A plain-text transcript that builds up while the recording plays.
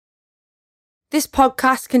This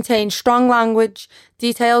podcast contains strong language,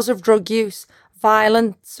 details of drug use,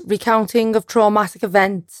 violence, recounting of traumatic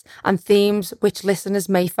events, and themes which listeners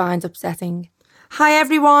may find upsetting. Hi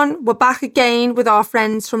everyone, we're back again with our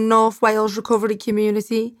friends from North Wales Recovery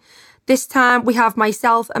Community. This time we have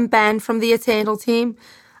myself and Ben from the Eternal team,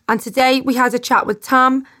 and today we had a chat with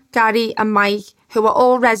Tam, Gary and Mike, who are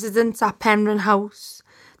all residents at Penryn House.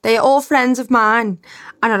 They are all friends of mine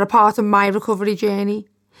and are a part of my recovery journey.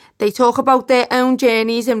 They talk about their own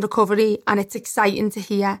journeys in recovery and it's exciting to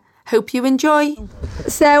hear. Hope you enjoy.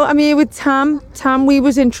 So I'm here with Tam. Tam, we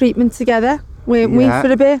was in treatment together, weren't we,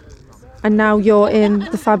 for a bit? And now you're in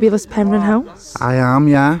the fabulous Penryn House. I am,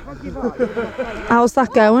 yeah. How's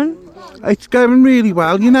that going? It's going really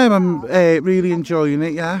well, you know, I'm really enjoying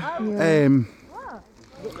it, yeah.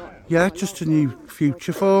 Yeah, just a new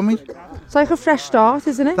future for me. It's like a fresh start,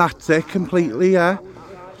 isn't it? That's it, completely, yeah.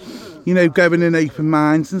 You know, going in open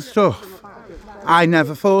minds and stuff. I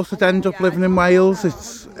never thought I'd end up living in Wales.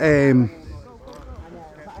 It's the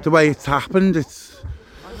way it's happened.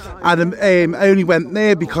 I only went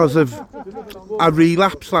there because of a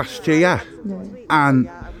relapse last year, and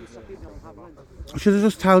should I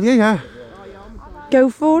just tell you? Yeah. Go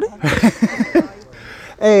for it.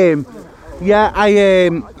 Yeah,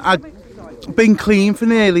 I'd been clean for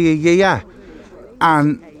nearly a year,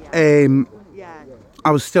 and I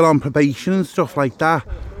was still on probation and stuff like that,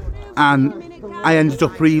 and I ended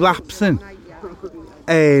up relapsing,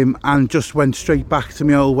 and just went straight back to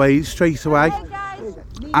my old ways straight away,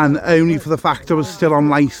 and only for the fact I was still on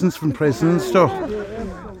licence from prison and stuff.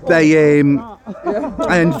 I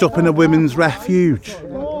ended up in a women's refuge,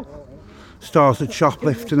 started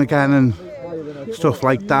shoplifting again and stuff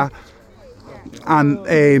like that, and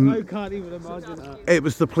it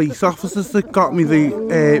was the police officers that got me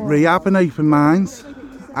the rehab and open minds,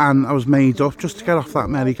 and I was made up just to get off that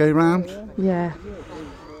merry-go-round. Yeah.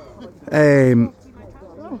 And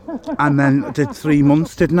then I did 3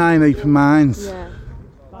 months, didn't I, in open minds? Yeah.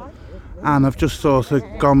 And I've just sort of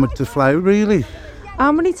gone with the flow, really.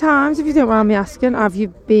 How many times, if you don't mind me asking, have you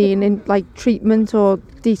been in like treatment or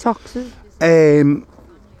detoxes?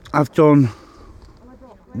 I've done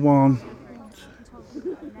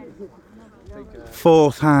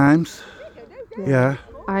 4 times. Yeah.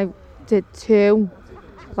 I did 2.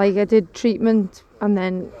 Like I did treatment and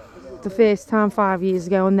then the first time 5 years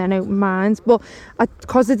ago and then open minds. But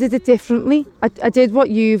because I did it differently, I did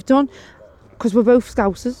what you've done because we're both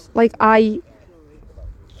Scousers. Like I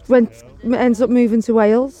ended up moving to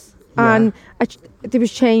Wales, and there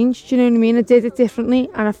was change, do you know what I mean? I did it differently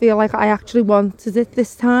and I feel like I actually wanted it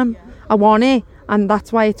this time. I want it, and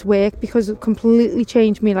that's why it's worked, because it completely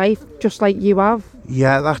changed my life, just like you have.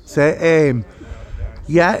 Yeah, that's it.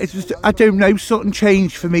 Yeah, it's just, I don't know, something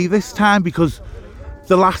changed for me this time, because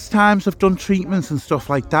the last times I've done treatments and stuff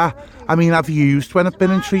like that, I mean, I've used when I've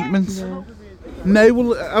been in treatments. Yeah. No,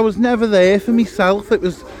 well, I was never there for myself. It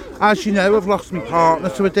was, as you know, I've lost my partner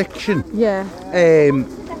to addiction. Yeah.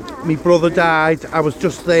 My brother died. I was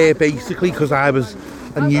just there basically because I was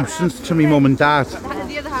a nuisance to my mum and dad.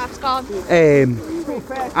 The other half's gone. And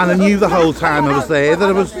I knew the whole time I was there that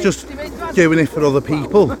I was just doing it for other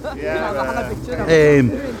people.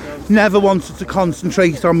 Never wanted to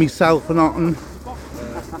concentrate on myself or nothing.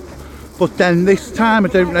 But then this time, I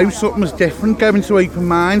don't know, something was different, going to open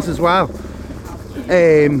minds as well.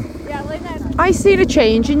 I seen a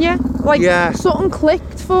change in you, like something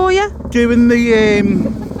clicked for you. Doing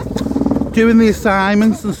the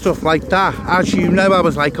assignments and stuff like that, as you know, I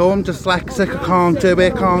was like, oh, I'm dyslexic, I can't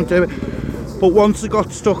do it. But once I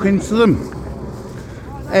got stuck into them,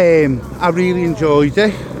 I really enjoyed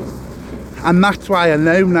it, and that's why I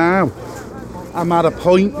know now I'm at a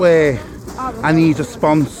point where I need a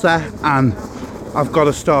sponsor and I've got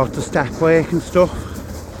to start the step work and stuff,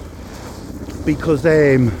 because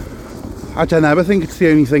I don't know, I think it's the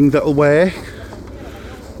only thing that'll work.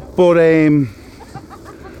 But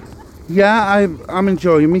yeah, I'm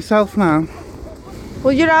enjoying myself now.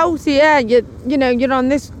 Well, you're out here, you know,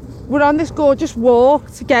 we're on this gorgeous walk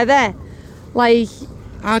together. Like,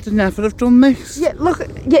 I'd never have done this. Yeah, look,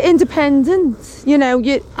 you're independent, you know.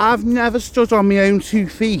 I've never stood on my own 2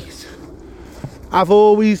 feet. I've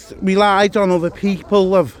always relied on other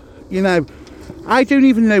people. I don't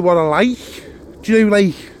even know what I like. Do you know,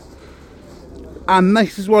 like, and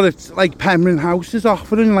this is what it's like. Penryn House is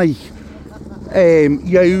offering, like,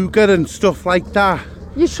 yoga and stuff like that.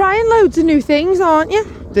 You're trying loads of new things, aren't you?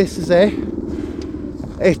 This is it.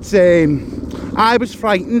 It's I was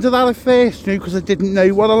frightened of that at first, you know, because I didn't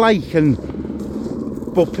know what I like,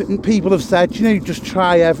 but people have said, you know, just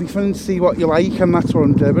try everything and see what you like, and that's what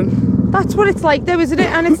I'm doing. That's what it's like though, isn't it?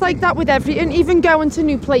 And it's like that with everything, even going to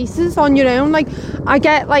new places on your own. Like, I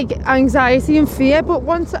get like anxiety and fear, but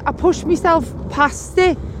once I push myself past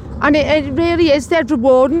it, and it really is dead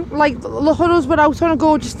rewarding. Like, look at us, we're out on a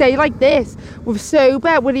gorgeous day like this, we're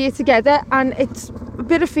sober, we're here together, and it's a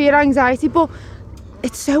bit of fear, anxiety, but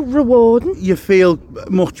it's so rewarding. You feel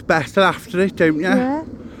much better after it, don't you? Yeah.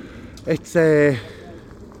 It's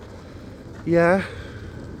yeah.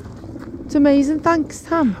 It's amazing. Thanks,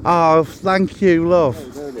 Tam. Oh, thank you, love.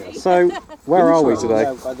 So, where are we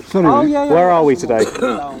today? Sorry, Where are we today?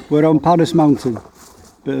 we're on Paris Mountain.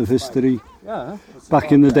 Bit of history.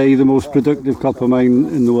 Back in the day, the most productive copper mine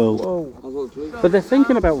in the world. But they're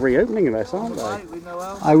thinking about reopening this, aren't they?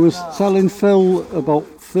 I was telling Phil about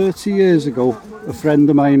 30 years ago, a friend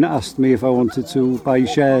of mine asked me if I wanted to buy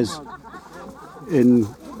shares in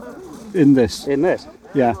this. In this?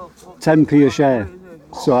 Yeah, 10p a share.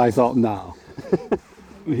 So I thought, no.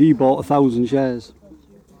 He bought 1,000 shares.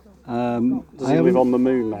 Does he live on the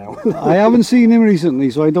moon now? I haven't seen him recently,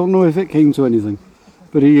 so I don't know if it came to anything.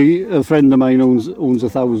 But a friend of mine owns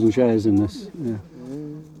 1,000 shares in this. Yeah.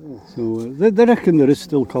 So they reckon there is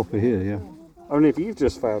still copper here. Yeah. Only if you've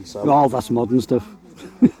just found some. Oh, that's modern stuff.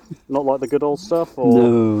 Not like the good old stuff?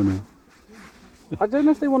 Or... No. I don't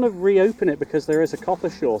know if they want to reopen it because there is a copper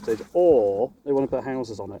shortage, or they want to put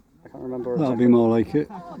houses on it. I can't remember That'll exactly. be more like it.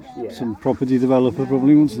 Yeah. Some property developer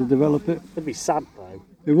probably wants to develop it. It'd be sad though.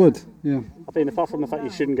 It would, yeah. I mean, apart from the fact you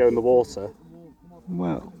shouldn't go in the water.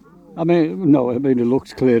 Well, I mean, no, I mean, it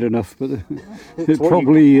looks clear enough, but it what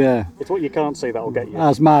probably, It's what you can't see that'll get you.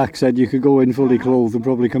 as Mark said, you could go in fully clothed and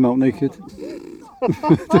probably come out naked.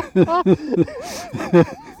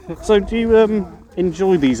 So do you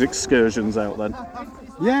enjoy these excursions out then?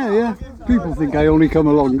 Yeah. People think I only come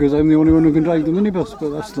along because I'm the only one who can drive the minibus, but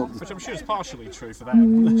that's not. Which I'm sure is partially true for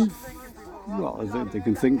them. Well, they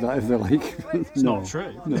can think that if they like. It's not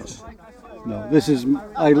true. No, this is.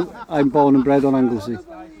 I'm born and bred on Anglesey.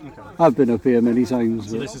 I've been up here many times.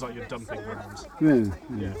 So But, this is like your dumping ground.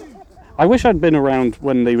 yeah. I wish I'd been around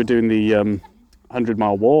when they were doing the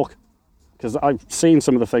 100-mile walk, because I've seen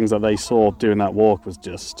some of the things that they saw doing that walk was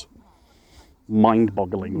just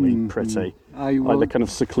mind-bogglingly pretty. Like the kind of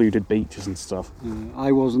secluded beaches and stuff.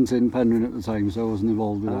 I wasn't in Penryn at the time, so I wasn't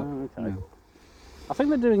involved with that. Oh, okay. No. I think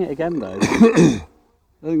they're doing it again though. I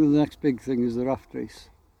think the next big thing is the raft race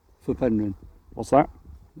for Penryn. What's that?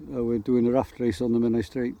 We're doing a raft race on the Menai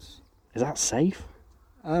Straits. Is that safe?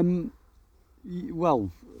 Well,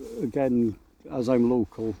 again, as I'm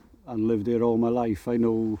local and lived here all my life, I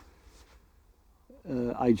know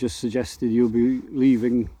I just suggested you'll be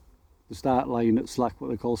leaving the start line at what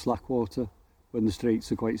they call Slackwater, when the straits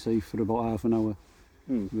are quite safe for about half an hour.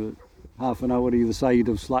 But half an hour either side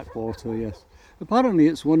of Slackwater, yes. Apparently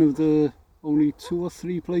it's one of the only 2 or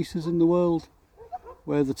 3 places in the world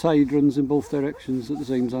where the tide runs in both directions at the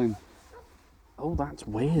same time. Oh, that's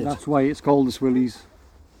weird. That's why it's called the Swillies.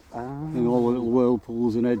 Ah. And all the little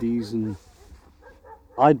whirlpools and eddies and...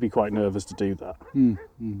 I'd be quite nervous to do that.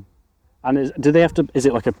 And do they have to? Is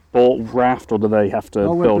it like a boat raft, or do they have to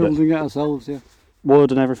we're build it? building it ourselves, yeah. Wood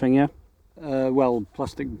and everything, yeah. Well,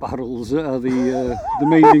 plastic barrels are the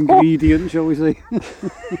main ingredient, shall we say?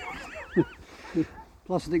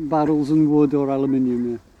 Plastic barrels and wood or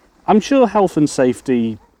aluminium, yeah. I'm sure health and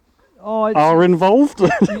safety Oh, are involved. I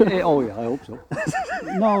hope so.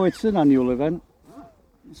 No, it's an annual event.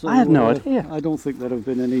 So, I had no idea. I don't think there have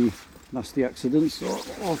been any nasty accidents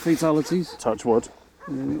or fatalities. Touch wood.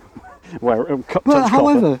 Well,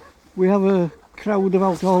 however, we have a crowd of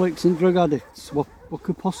alcoholics and drug addicts. What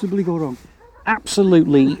could possibly go wrong?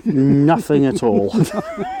 Absolutely nothing at all.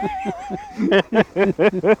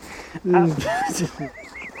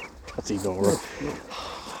 That's Igor.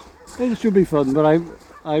 It should be fun, but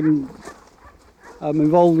I'm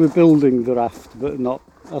involved with building the raft, but not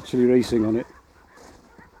actually racing on it.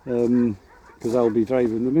 Because I'll be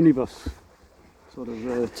driving the minibus. Sort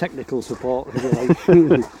of technical support, if you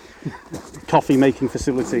like. Coffee making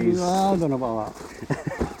facilities. I don't know about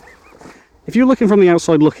that. If you're looking from the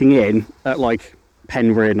outside looking in at like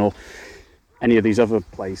Penryn or any of these other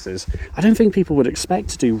places, I don't think people would expect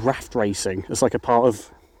to do raft racing as like a part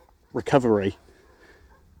of recovery.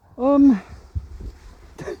 I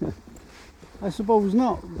suppose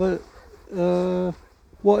not, but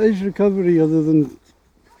what is recovery other than,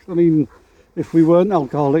 I mean, if we weren't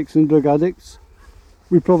alcoholics and drug addicts,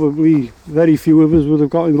 very few of us would have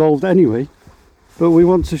got involved anyway. But we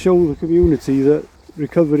want to show the community that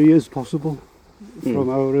recovery is possible from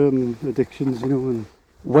our addictions, you know. And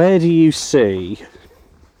where do you see,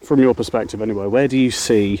 from your perspective anyway, where do you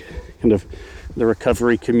see kind of the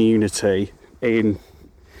recovery community in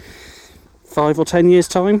 5 or 10 years'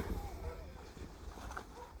 time?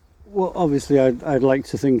 Well, obviously, I'd like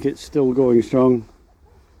to think it's still going strong.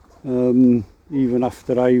 Even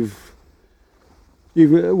after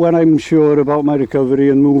when I'm sure about my recovery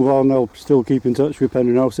and move on, I'll still keep in touch with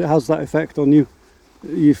Penryn House. It has that effect on you.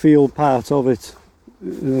 You feel part of it.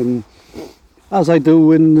 As I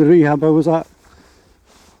do in the rehab I was at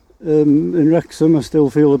in Wrexham, I still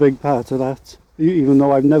feel a big part of that. Even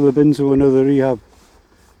though I've never been to another rehab,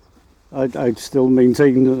 I'd still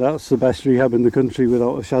maintain that that's the best rehab in the country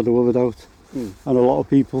without a shadow of a doubt. And a lot of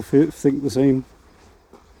people think the same.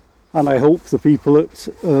 And I hope the people at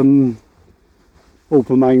Open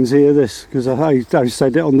Minds hear this, because I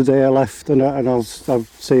said it on the day I left, and I'll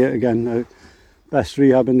say it again. Best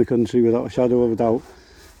rehab in the country without a shadow of a doubt.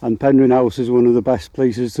 And Penryn House is one of the best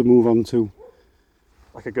places to move on to.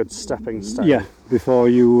 Like a good stepping stone. Yeah, before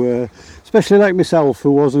you, especially like myself,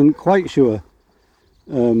 who wasn't quite sure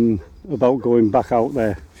about going back out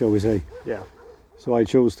there, shall we say. Yeah. So I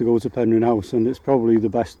chose to go to Penryn House, and it's probably the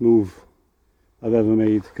best move I've ever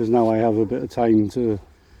made, because now I have a bit of time to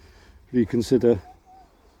reconsider.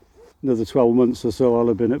 Another 12 months or so I'll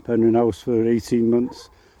have been at Penryn House for 18 months.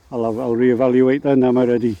 I'll reevaluate then, am I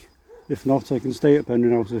ready? If not, I can stay at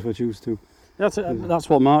Penryn House if I choose to. That's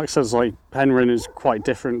what Mark says, like Penryn is quite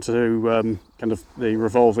different to kind of the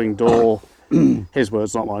revolving door, his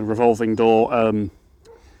words not mine, revolving door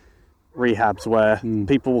rehabs where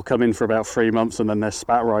people will come in for about 3 months and then they're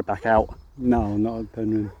spat right back out. No, not at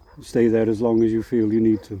Penryn. Stay there as long as you feel you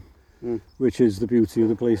need to, which is the beauty of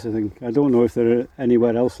the place, I think. I don't know if there are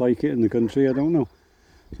anywhere else like it in the country, I don't know.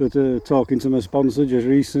 But talking to my sponsor just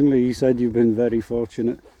recently, he said you've been very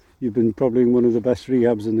fortunate. You've been probably in one of the best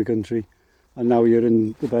rehabs in the country, and now you're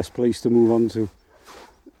in the best place to move on to,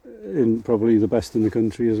 in probably the best in the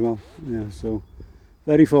country as well. Yeah, so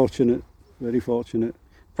very fortunate, very fortunate.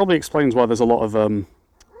 Probably explains why there's a lot of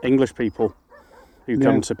English people who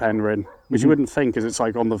come to Penryn, which you wouldn't think, as it's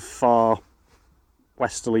like on the far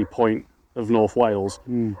westerly point of North Wales,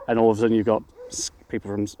 and all of a sudden you've got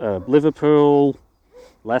people from Liverpool,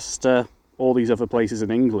 Leicester, all these other places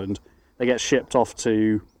in England. They get shipped off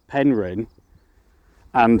to Penryn,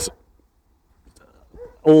 and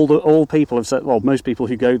all people have said, well, most people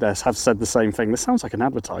who go there have said the same thing. This sounds like an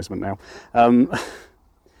advertisement now.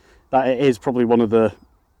 That it is probably one of the,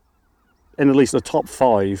 in at least the top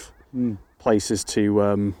 5 places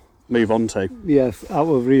to move on to. Yeah, out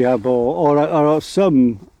of rehab or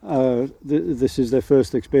some, this is their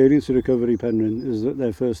first experience of recovery, Penryn, is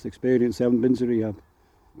their first experience. They haven't been to rehab.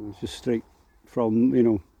 It's just straight from,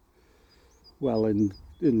 well, in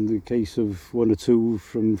the case of 1 or 2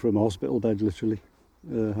 from a hospital bed, literally,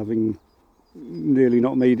 having nearly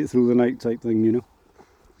not made it through the night type thing,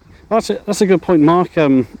 That's a good point. Mark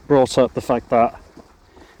brought up the fact that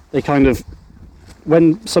they kind of,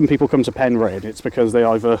 when some people come to Penryn, it's because they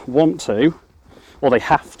either want to or they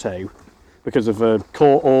have to because of a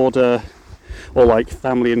court order or like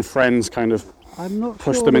family and friends kind of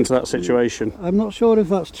push them into that situation. I'm not sure if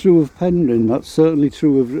that's true of Penryn. That's certainly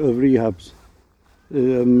true of rehabs.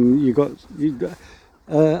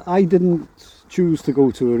 I didn't choose to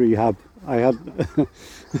go to a rehab.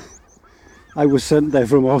 I was sent there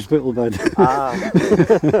from a hospital bed.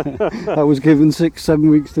 I was given 6-7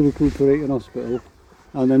 weeks to recuperate in hospital,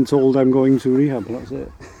 and then told I'm going to rehab. That's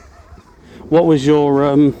it. What was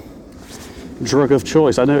your drug of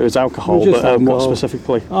choice? I know it was alcohol, but alcohol. What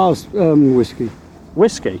specifically? Whiskey.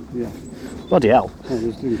 Whiskey? Yeah. Bloody hell. I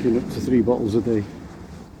was drinking up to 3 bottles a day.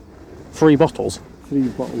 3 bottles? 3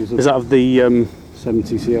 bottles a day. Is that of the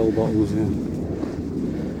 70cl bottles, yeah.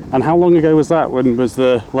 And how long ago was that? When was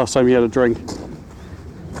the last time you had a drink?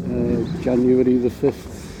 January the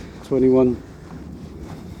 5th, 21.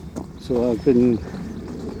 So I've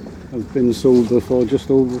been sober for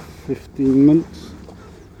just over 15 months.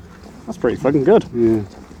 That's pretty fucking good. Yeah.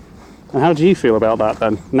 And how do you feel about that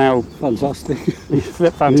then? Now, Fantastic.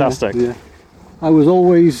 fantastic. Yeah. I was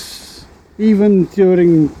always, even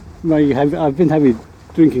during my I've been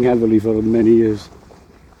drinking heavily for many years,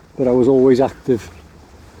 but I was always active.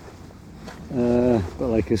 But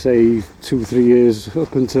like I say, 2-3 years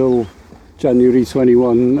up until January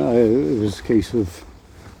 21, it was a case of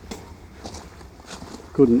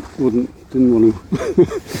didn't want to.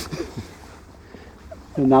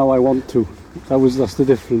 And now I want to. That's the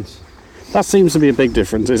difference. That seems to be a big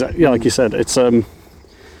difference. Yeah, like you said, it's you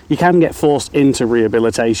can get forced into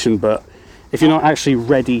rehabilitation, but if you're not actually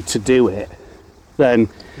ready to do it, then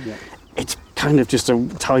it's kind of just a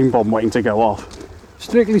time bomb waiting to go off.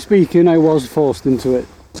 Strictly speaking, I was forced into it.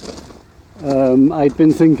 I'd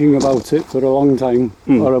been thinking about it for a long time,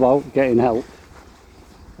 or about getting help.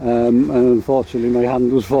 and unfortunately my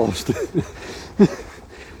hand was forced.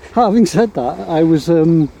 Having said that, I was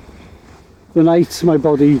the night my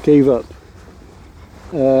body gave up,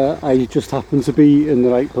 I just happened to be in the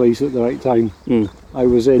right place at the right time. I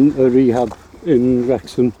was in a rehab in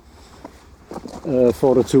Wrexham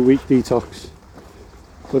for a 2-week detox,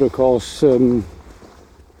 but of course on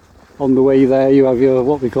the way there you have your,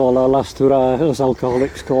 what we call our last hurrah, us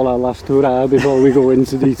alcoholics call our last hurrah before we go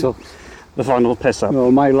into detox. The final piss up. No,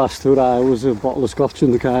 my last hurrah was a bottle of scotch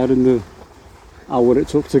in the car in the hour it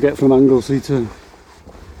took to get from Anglesey to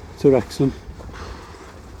Wrexham.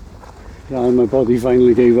 And my body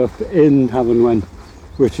finally gave up in Havenwen,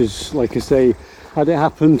 which is, like I say, had it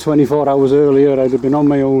happened 24 hours earlier, I'd have been on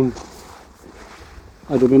my own.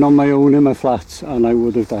 I'd have been on my own in my flat and I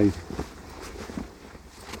would have died.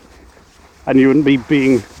 And you wouldn't be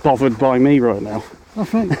being bothered by me right now.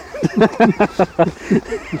 That's right.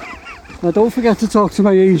 Now don't forget to talk to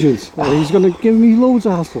my agent, or he's going to give me loads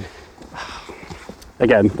of hassle.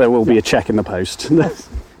 Again, there will be a check in the post.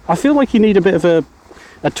 I feel like you need a bit of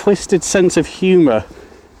a twisted sense of humour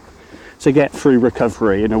to get through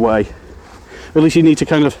recovery in a way. Or at least you need to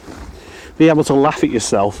kind of be able to laugh at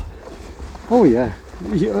yourself. Oh yeah,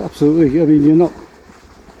 absolutely. I mean, you're not.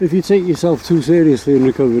 If you take yourself too seriously in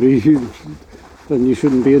recovery, then you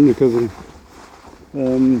shouldn't be in recovery.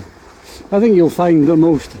 I think you'll find that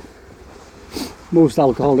most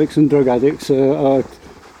alcoholics and drug addicts are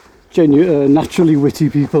naturally witty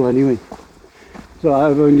people anyway.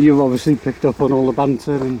 So you've obviously picked up on all the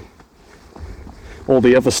banter and all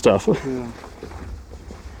the other stuff. yeah.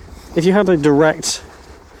 If you had a direct,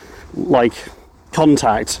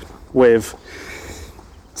 contact with,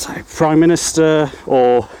 say, Prime Minister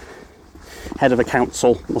or head of a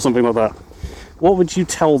council or something like that, what would you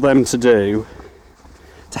tell them to do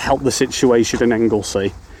to help the situation in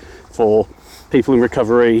Anglesey for people in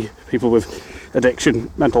recovery, people with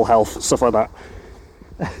addiction, mental health, stuff like that?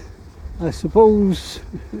 I suppose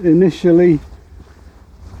initially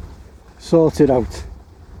sort it out.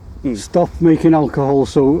 Stop making alcohol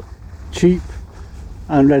so cheap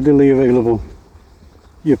and readily available.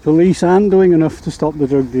 Your police aren't doing enough to stop the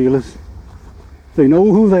drug dealers. They know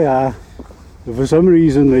who they are, but for some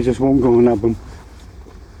reason they just won't go and nab them.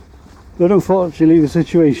 But unfortunately the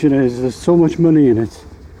situation is there's so much money in it.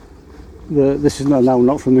 This is now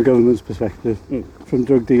not from the government's perspective, from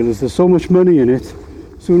drug dealers. There's so much money in it.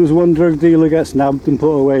 As soon as one drug dealer gets nabbed and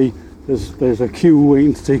put away, there's a queue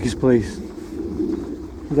waiting to take his place.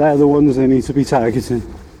 They're the ones they need to be targeting,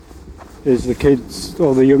 is the kids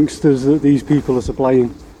or the youngsters that these people are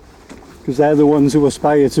supplying, because they're the ones who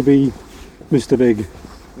aspire to be Mr. Big.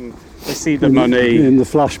 They see the money in the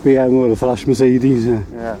flash BM or the flash Mercedes.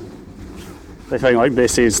 Yeah. They think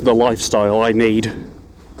this is the lifestyle I need.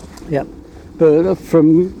 Yep. But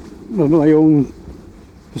from my own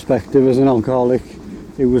perspective as an alcoholic,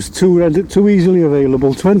 it was too easily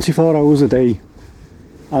available, 24 hours a day,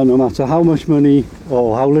 and no matter how much money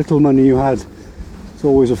or how little money you had, it's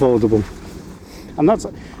always affordable. And that's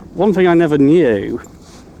one thing I never knew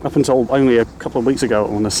up until only a couple of weeks ago, I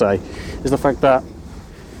want to say, is the fact that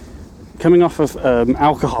coming off of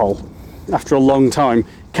alcohol after a long time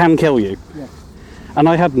can kill you. Yeah. And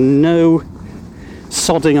I had no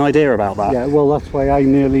sodding idea about that. Yeah, well, that's why I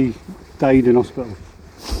nearly died in hospital.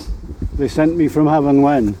 They sent me from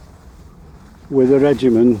Havenwen with a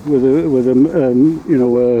regimen, with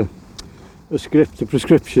a script, a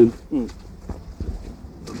prescription,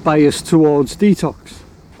 biased towards detox.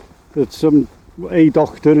 That a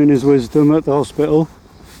doctor in his wisdom at the hospital,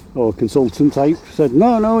 or consultant type, said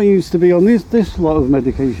no, he used to be on this lot of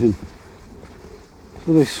medication.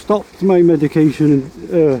 So they stopped my medication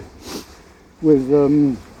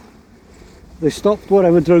they stopped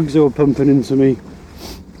whatever drugs they were pumping into me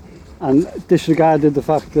and disregarded the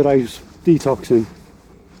fact that I was detoxing,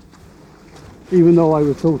 even though I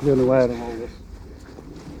was totally unaware of all this.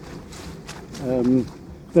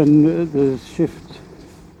 Then the shift,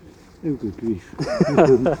 oh good grief.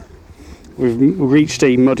 We've reached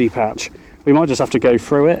a muddy patch. We might just have to go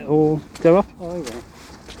through it or go up. Oh, well.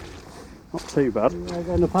 Not too bad.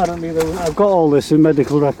 And apparently I've got all this in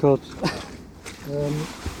medical records.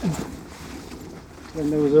 Then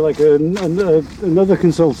there was another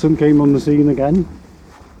consultant came on the scene again,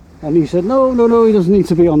 and he said no, he doesn't need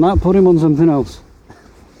to be on that, put him on something else.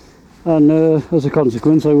 And as a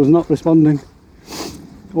consequence I was not responding,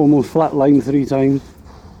 almost flatlined 3 times,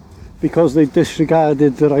 because they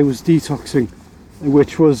disregarded that I was detoxing,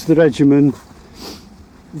 which was the regimen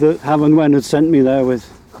that Havenwen had sent me there with.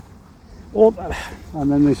 And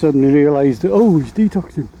then they suddenly realised that, oh, he's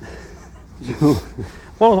detoxing. So,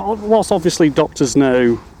 well, whilst obviously doctors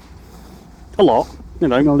know A lot, you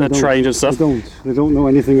know, No, they they're don't. trained and stuff. They don't know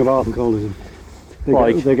anything about alcoholism.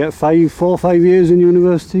 Like? They get 4 or 5 years in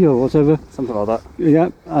university or whatever. Something like that. Yeah,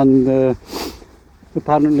 and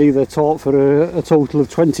apparently they're taught for a total of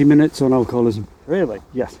 20 minutes on alcoholism. Really?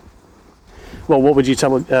 Yes. Well, what would you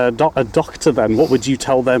tell a doctor then? What would you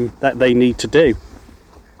tell them that they need to do?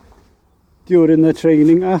 During their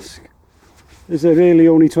training, ask, is there really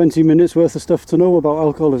only 20 minutes worth of stuff to know about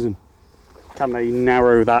alcoholism? Can they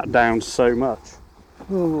narrow that down so much?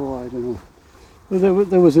 Oh, I don't know. Well,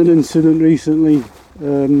 there was an incident recently.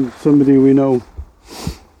 Somebody we know,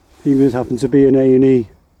 he was happened to be in A&E,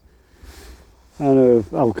 and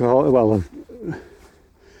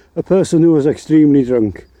a person who was extremely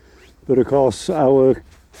drunk. But of course, our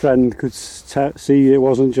friend could see it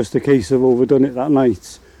wasn't just a case of overdone it that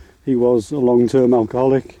night. He was a long-term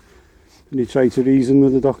alcoholic, and he tried to reason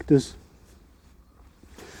with the doctors.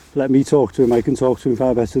 Let me talk to him. I can talk to him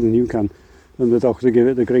far better than you can. And the doctor gave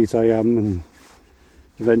it the great I am, and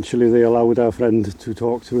eventually they allowed our friend to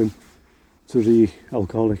talk to him, to the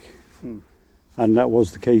alcoholic. And that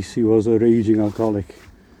was the case. He was a raging alcoholic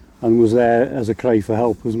and was there as a cry for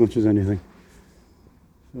help as much as anything.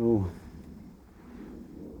 So,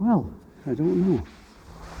 well, I don't know.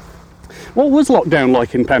 What was lockdown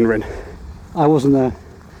like in Penryn? I wasn't there,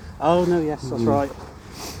 Oh no, yes, that's right.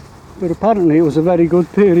 but apparently it was a very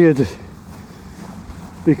good period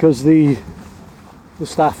because the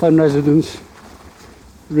staff and residents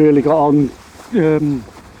really got on. There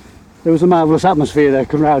was a marvellous atmosphere there,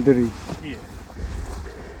 camaraderie. Yeah.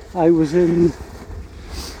 I was in,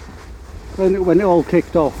 when it all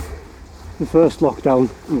kicked off, the first lockdown,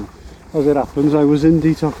 as it happens, I was in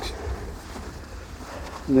detox.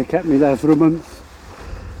 And they kept me there for a month,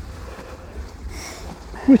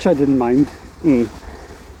 which I didn't mind. I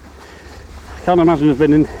can't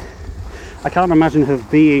imagine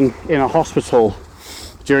being in a hospital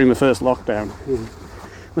during the first lockdown.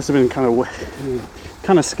 Must have been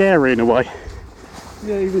kind of scary in a way.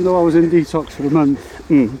 Yeah, even though I was in detox for a month,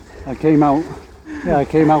 I came out. Yeah, I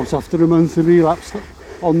came out after a month and relapsed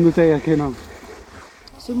on the day I came out.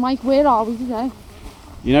 So, Mike, where are we today?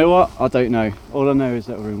 You know what? I don't know. All I know is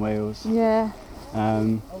that we're in Wales. Yeah.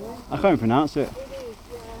 I can't pronounce it.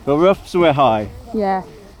 But we're up somewhere high, Yeah.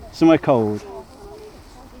 somewhere cold,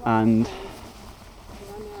 and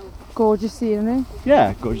Gorgeous scenery.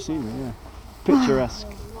 yeah, gorgeous scenery, yeah. Picturesque.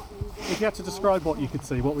 If you had to describe what you could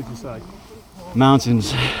see, what would you say?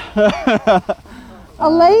 Mountains. A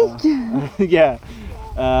lake? Yeah.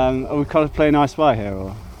 Are we kind of playing I Spy here,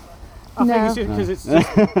 or? I No. think it's just,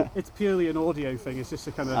 it's purely an audio thing. It's just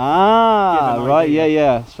to kind of Ah, give an right, idea.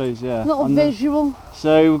 yeah, I suppose, yeah. Little On the- visual.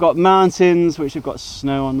 So we've got mountains which have got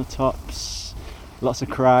snow on the tops, lots of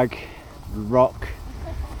crag, rock,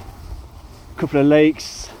 a couple of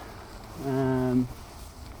lakes,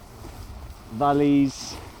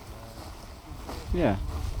 valleys. Yeah.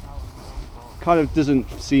 Kind of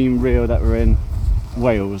doesn't seem real that we're in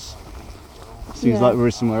Wales. Seems Yeah. like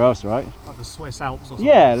we're somewhere else, right? like the Swiss Alps or something.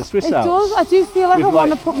 Yeah, the Swiss It Alps. does. I do feel like With I want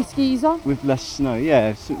to like- put my skis on. With less snow,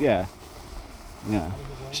 yeah, yeah.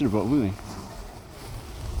 Should have brought with me.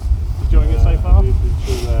 Enjoying it so far?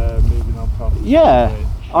 Moving on from. Yeah,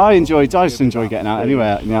 I just enjoy getting out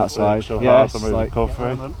anyway in the outside. Yeah, it's like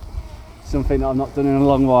something that I've not done in a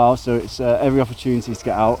long while, so it's every opportunity to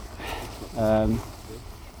get out.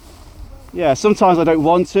 Yeah, sometimes I don't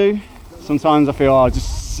want to. Sometimes I feel I'll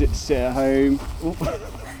just sit at home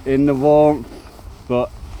in the warmth. But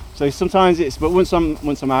so sometimes but once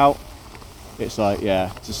I'm out, it's like,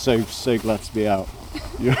 yeah, just so glad to be out.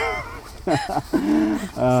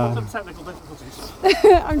 Some technical difficulties.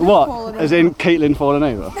 I'm just What? falling As over. in Caitlin falling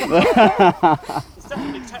over? It's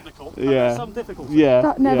definitely technical. But Yeah. there's some difficulties. Yeah.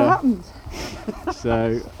 That never yeah. happened.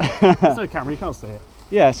 So There's no camera, you can't see it.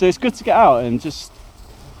 yeah, so it's good to get out and just,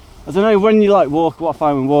 I don't know, when you like walk, what I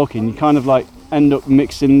find when walking, you kind of like end up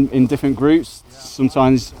mixing in different groups,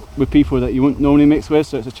 sometimes with people that you wouldn't normally mix with,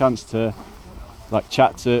 so it's a chance to like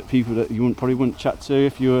chat to people that you probably wouldn't chat to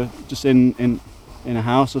if you were just in a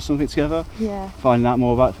house or something together, Yeah. finding out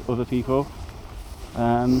more about other people.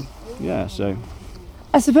 Yeah, so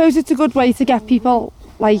I suppose it's a good way to get people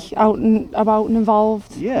like out and about and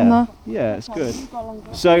involved. in yeah, that. yeah, it's good.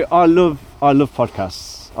 So I love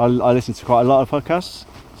podcasts. I listen to quite a lot of podcasts,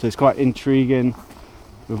 so it's quite intriguing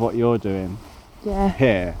with what you're doing Yeah.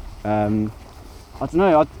 here. I don't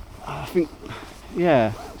know. I think,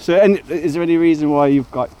 yeah. So, is there any reason why you've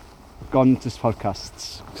gone to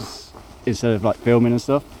podcasts instead of like filming and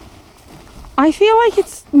stuff? I feel like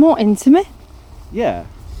it's more intimate. Yeah,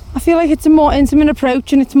 I feel like it's a more intimate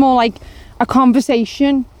approach and it's more like a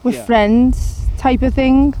conversation with Yeah. friends type of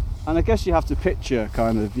thing. And I guess you have to picture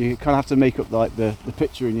you kind of have to make up like the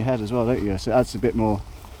picture in your head as well, don't you? So it adds a bit more,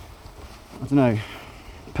 I don't know,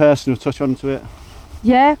 personal touch onto it.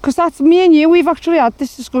 Yeah, because that's me and you, we've actually had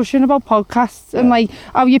this discussion about podcasts and like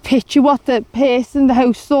how you picture what the person, the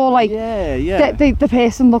host or like the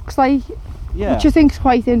person looks like, which I think is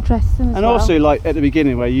quite interesting as and well. Also like at the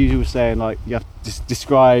beginning where you were saying like you have to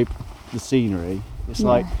describe the scenery, it's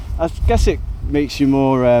like, I guess it makes you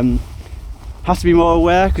more, have to be more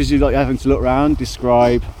aware because you're like having to look around,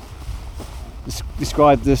 describe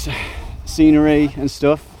this scenery and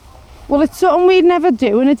stuff. Well, it's something we'd never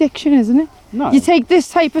do in addiction, isn't it? No. You take this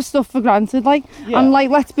type of stuff for granted, like, and like,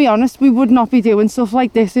 let's be honest, we would not be doing stuff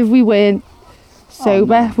like this if we weren't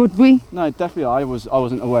sober, would we? No, definitely. I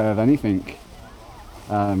wasn't aware of anything,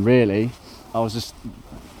 really. I was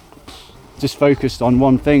just focused on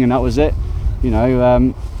one thing, and that was it. You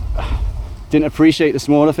know, didn't appreciate the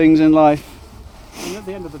smaller things in life. And at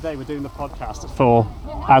the end of the day, we're doing the podcast for,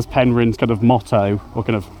 as Penryn's kind of motto, or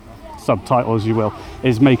kind of subtitle, as you will,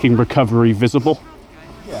 is making recovery visible.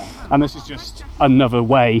 Yeah. And this is just another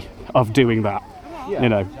way of doing that. Yeah. You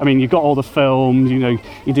know, I mean, you've got all the films, you know,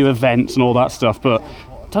 you do events and all that stuff, but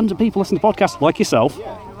tons of people listen to podcasts like yourself.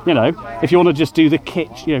 You know, if you want to just do the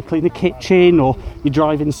kitchen, you know, clean the kitchen, or you're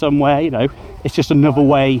driving somewhere, you know, it's just another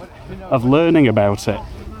way of learning about it.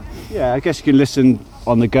 Yeah, I guess you can listen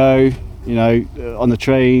on the go, you know, on the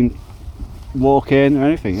train, walking or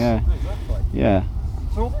anything. Yeah.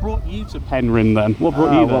 So what brought you to Penryn then? What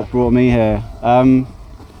brought you there? What brought me here?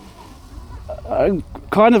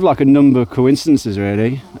 Kind of like a number of coincidences,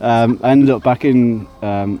 really. I ended up back in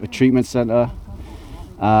a treatment centre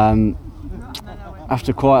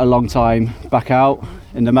after quite a long time back out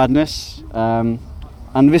in the madness. And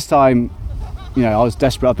this time, you know, I was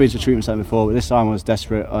desperate. I've been to a treatment centre before, but this time I was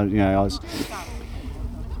desperate. You know,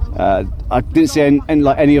 I didn't see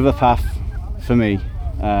any other path for me.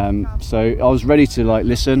 So I was ready to like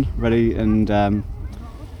listen, and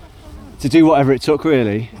to do whatever it took,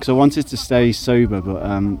 really, because I wanted to stay sober, but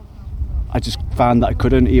I just found that I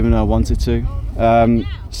couldn't, even though I wanted to.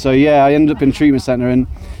 So yeah, I ended up in treatment centre, and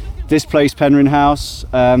this place, Penryn House,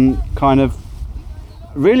 kind of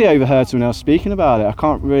really overheard someone else speaking about it. I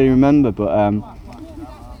can't really remember, but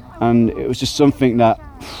and it was just something that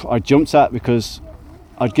I jumped at because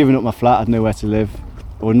I'd given up my flat, I had nowhere to live,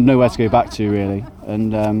 or nowhere to go back to, really,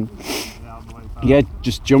 and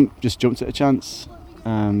just jumped at a chance.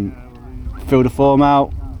 Filled a form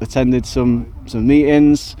out, attended some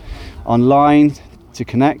meetings online to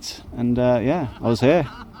connect, and I was here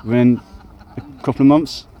within a couple of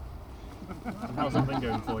months. How's it been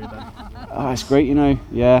going for you then? Oh, it's great, you know.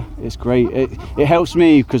 Yeah, it's great. It helps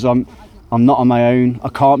me because I'm not on my own. I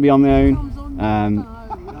can't be on my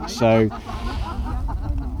own. So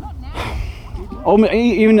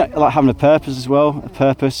even like having a purpose as well.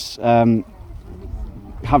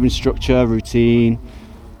 Having structure, routine.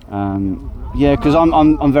 Because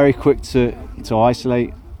I'm very quick to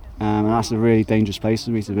isolate, and that's a really dangerous place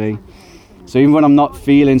for me to be. So even when I'm not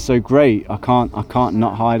feeling so great, I can't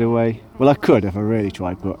not hide away. Well, I could if I really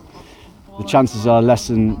tried, but the chances are less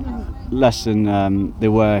than they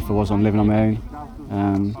were if I was living on my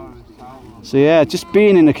own. So yeah, just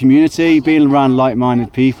being in the community, being around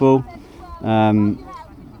like-minded people,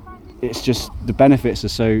 it's just the benefits are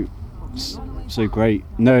so great.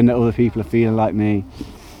 Knowing that other people are feeling like me,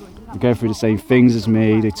 they go through the same things as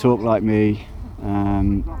me, they talk like me,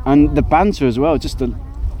 and the banter as well. Just the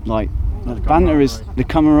banter is the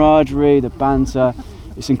camaraderie, the banter.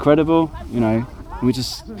 It's incredible, you know. We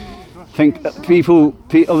just think that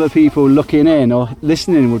other people looking in or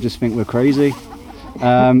listening will just think we're crazy,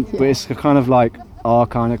 but it's kind of like our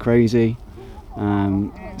kind of crazy.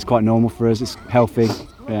 It's quite normal for us. It's healthy.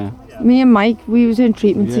 Yeah. Me and Mike, we was in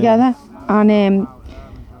treatment together, and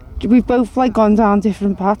we've both like gone down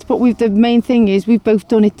different paths, but the main thing is we've both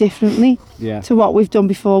done it differently to what we've done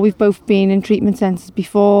before. We've both been in treatment centres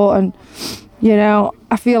before, and you know,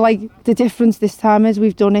 I feel like the difference this time is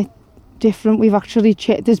we've done it different. We've actually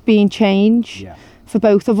there's been change for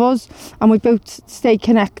both of us, and we both stay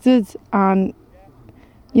connected. And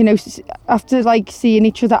you know, after like seeing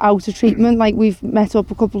each other out of treatment, like we've met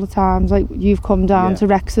up a couple of times. Like you've come down to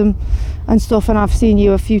Wrexham and stuff, and I've seen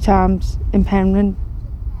you a few times in Penryn.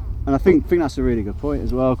 And I think that's a really good point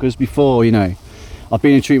as well, because before, you know, I've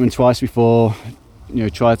been in treatment twice before, you know,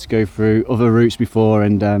 tried to go through other routes before,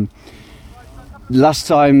 and the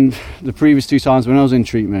previous two times when I was in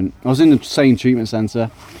treatment, I was in the same treatment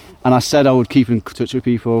centre, and I said I would keep in touch with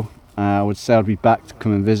people. I would say I'd be back to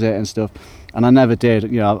come and visit and stuff, and I never did.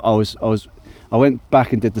 You know, I went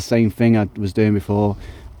back and did the same thing I was doing before,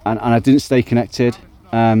 and I didn't stay connected.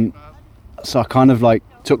 So I kind of like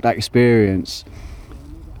took that experience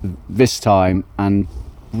this time, and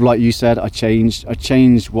like you said, I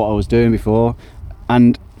changed what I was doing before.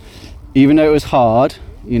 And even though it was hard,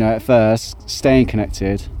 you know, at first, staying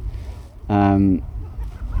connected,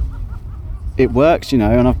 it works, you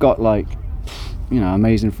know, and I've got like, you know,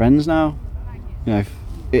 amazing friends now. You know,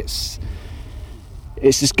 it's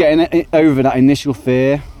just getting over that initial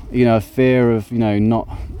fear, you know, fear of, you know, not,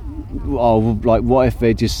 oh, like, what if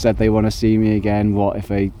they just said they want to see me again? What if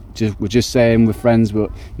they were just saying we're friends,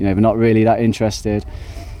 but, you know, they're not really that interested?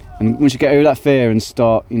 And once you get over that fear and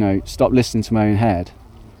stop listening to my own head,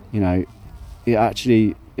 you know,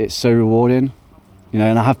 it's so rewarding, you know,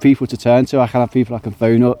 and I have people to turn to. I can have people I can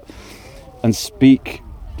phone up and speak,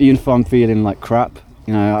 even if I'm feeling like crap,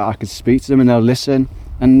 you know, I can speak to them and they'll listen.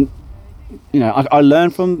 And, you know, I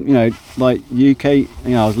learn from, you know, like you, Kate,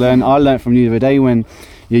 you know, I learned from you the other day when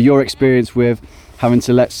your experience with having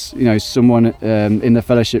to let, you know, someone in the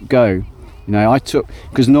fellowship go. You know,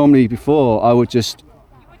 because normally before I would just,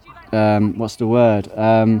 ghost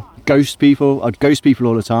people. I'd ghost people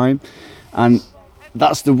all the time, and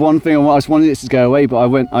that's the one thing I just wanted it to go away.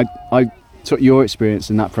 But I took your experience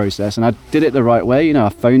in that process, and I did it the right way. You know, I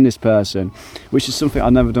phoned this person, which is something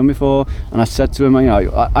I'd never done before, and I said to him, you know,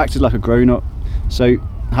 I acted like a grown-up. So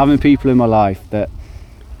having people in my life that,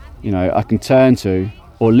 you know, I can turn to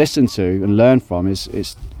or listen to and learn from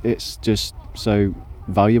it's just so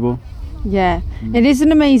valuable. Yeah, it is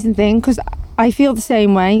an amazing thing, because I feel the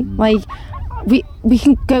same way. Like, we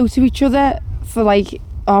can go to each other for like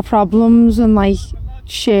our problems and like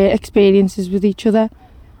share experiences with each other.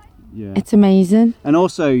 Yeah, it's amazing. And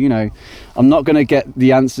also, you know, I'm not going to get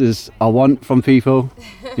the answers I want from people.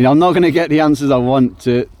 You know, I'm not going to get the answers I want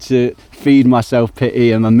to feed my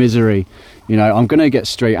self-pity and my misery. You know, I'm going to get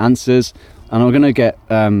straight answers, and I'm going to get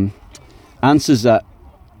answers that,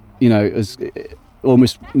 you know, as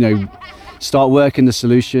almost, you know, start working the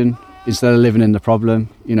solution instead of living in the problem.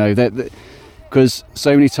 You know, because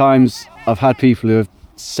so many times I've had people who have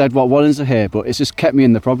said what I wanted to hear, but it's just kept me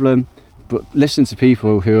in the problem. But listen to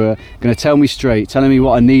people who are going to tell me straight, telling me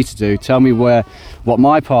what I need to do, tell me what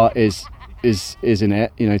my part is in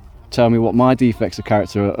it. You know, tell me what my defects of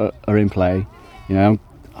character are in play. You know,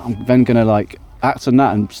 I'm then going to like act on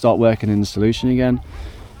that and start working in the solution again.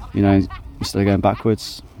 You know, instead of going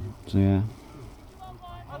backwards. So yeah.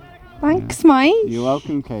 Thanks, Mike. You're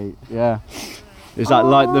welcome, Kate. Yeah. Is that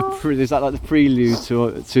like the prelude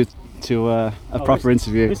to a proper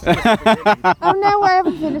interview? Oh no, I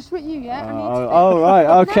haven't finished with you yet. Right,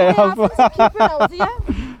 okay.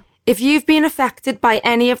 If you've been affected by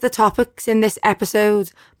any of the topics in this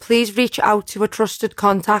episode, please reach out to a trusted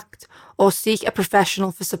contact or seek a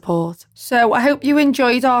professional for support. So I hope you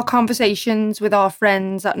enjoyed our conversations with our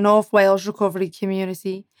friends at North Wales Recovery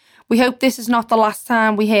Community. We hope this is not the last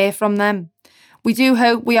time we hear from them. We do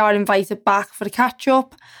hope we are invited back for a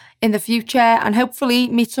catch-up in the future and hopefully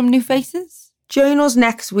meet some new faces. Join us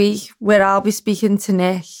next week, where I'll be speaking to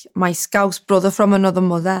Nick, my Scouse brother from another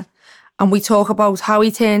mother, and we talk about how he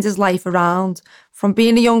turned his life around from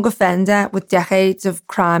being a young offender with decades of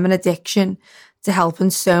crime and addiction to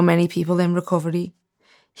helping so many people in recovery.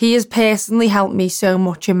 He has personally helped me so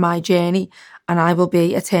much in my journey, and I will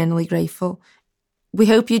be eternally grateful. We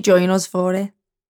hope you join us for it.